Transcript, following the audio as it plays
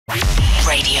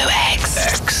Radio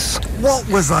X. What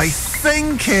was I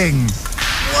thinking?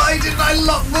 Why didn't I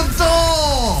lock the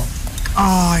door? Oh,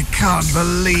 I can't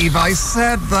believe I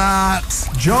said that.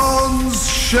 John's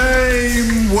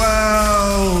Shame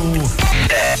Well.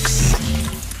 X.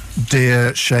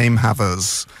 Dear shame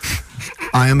havers,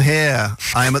 I am here.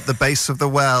 I am at the base of the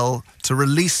well to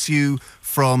release you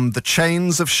from the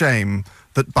chains of shame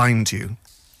that bind you.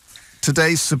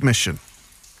 Today's submission.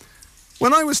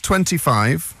 When I was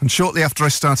 25, and shortly after I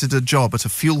started a job at a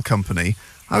fuel company,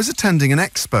 I was attending an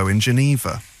expo in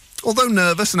Geneva. Although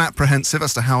nervous and apprehensive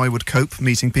as to how I would cope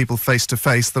meeting people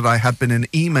face-to-face that I had been in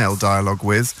email dialogue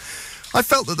with, I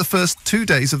felt that the first 2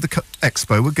 days of the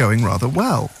expo were going rather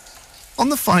well. On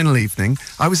the final evening,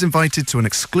 I was invited to an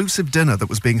exclusive dinner that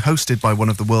was being hosted by one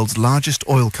of the world's largest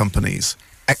oil companies,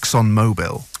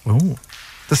 ExxonMobil. Oh.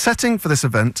 The setting for this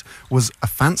event was a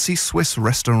fancy Swiss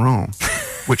restaurant,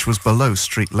 which was below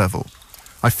street level.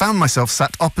 I found myself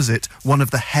sat opposite one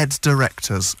of the head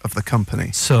directors of the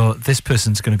company. So this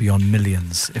person's going to be on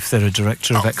millions if they're a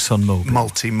director of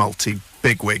ExxonMobil. Multi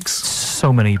bigwigs.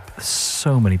 So many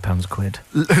pounds quid.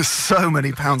 So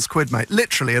many pounds quid, mate.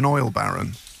 Literally an oil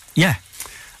baron. Yeah.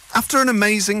 After an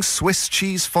amazing Swiss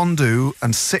cheese fondue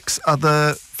and 6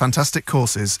 other fantastic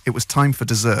courses, it was time for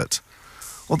dessert.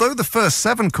 Although the first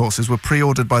 7 courses were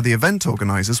pre-ordered by the event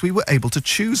organisers, we were able to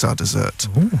choose our dessert.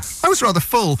 Ooh. I was rather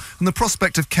full, and the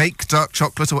prospect of cake, dark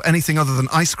chocolate or anything other than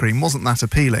ice cream wasn't that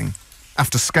appealing.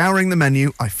 After scouring the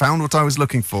menu, I found what I was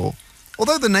looking for.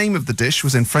 Although the name of the dish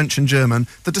was in French and German,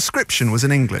 the description was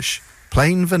in English.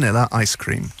 Plain vanilla ice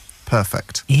cream.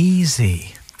 Perfect.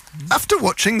 Easy. After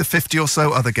watching the 50 or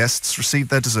so other guests receive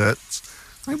their desserts,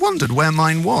 I wondered where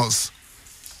mine was.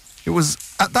 It was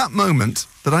at that moment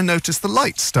that I noticed the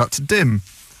lights start to dim.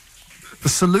 The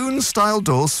saloon-style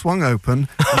doors swung open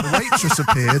and the waitress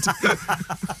appeared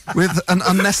with an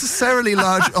unnecessarily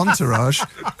large entourage,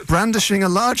 brandishing a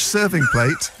large serving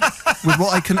plate with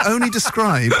what I can only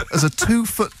describe as a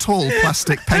 2-foot-tall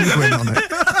plastic penguin on it.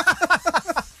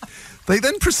 They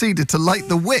then proceeded to light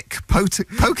the wick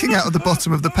poking out of the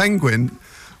bottom of the penguin,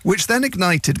 which then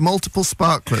ignited multiple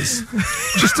sparklers,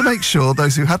 just to make sure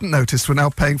those who hadn't noticed were now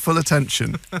paying full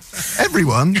attention.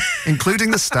 Everyone, including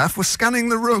the staff, was scanning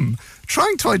the room,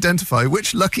 trying to identify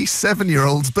which lucky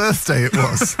 7-year-old's birthday it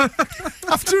was.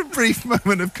 After a brief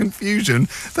moment of confusion,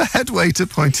 the head waiter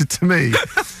pointed to me.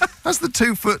 As the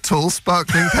 2-foot-tall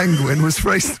sparkling penguin was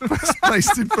placed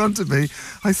in front of me,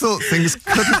 I thought things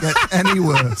couldn't get any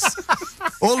worse.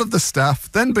 All of the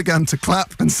staff then began to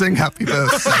clap and sing happy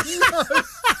birthday.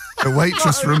 The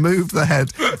waitress removed the head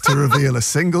to reveal a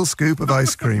single scoop of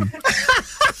ice cream.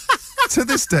 To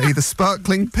this day, the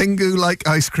sparkling Pingu-like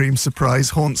ice cream surprise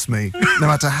haunts me. No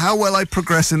matter how well I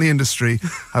progress in the industry,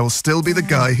 I will still be the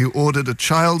guy who ordered a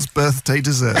child's birthday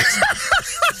dessert.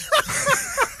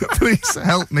 Please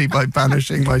help me by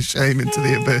banishing my shame into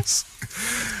the abyss.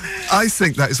 I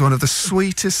think that is one of the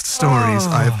sweetest stories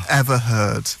I have ever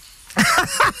heard.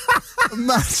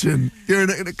 Imagine you're in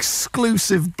an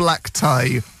exclusive black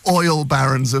tie oil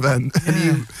barons event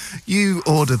and you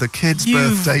order the kid's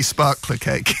birthday sparkler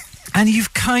cake. And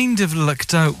you've kind of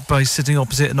lucked out by sitting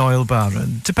opposite an oil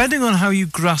baron. Depending on how you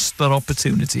grasp that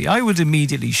opportunity, I would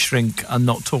immediately shrink and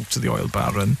not talk to the oil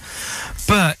baron.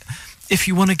 But if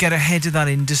you want to get ahead of that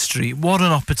industry, what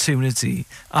an opportunity.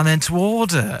 And then to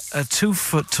order a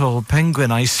 2-foot-tall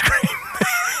penguin ice cream.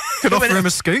 Could offer him a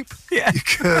scoop. Yeah. You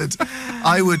could.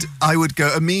 I would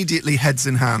go immediately heads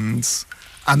in hands,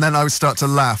 and then I would start to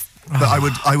laugh. But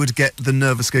I would get the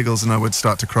nervous giggles, and I would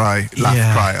start to cry,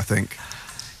 cry. I think.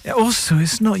 Yeah, also,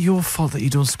 it's not your fault that you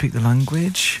don't speak the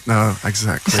language. No,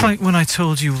 exactly. It's like when I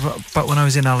told you about when I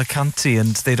was in Alicante,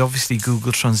 and they'd obviously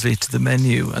Google translated the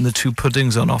menu, and the 2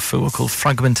 puddings on offer were called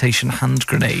fragmentation hand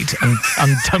grenade and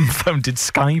dumbfounded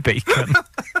sky bacon.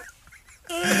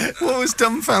 What was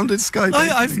dumbfounded sky bacon?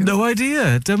 I've no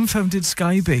idea. Dumbfounded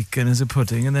sky bacon is a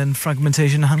pudding, and then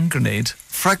fragmentation hand grenade.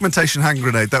 Fragmentation hand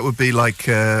grenade, that would be like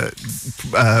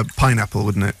pineapple,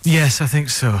 wouldn't it? Yes, I think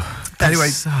so. Anyway,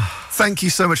 thank you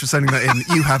so much for sending that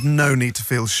in. You have no need to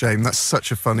feel shame. That's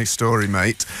such a funny story,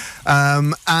 mate.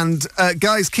 And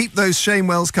guys, keep those shame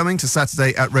wells coming to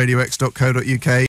Saturday at radiox.co.uk.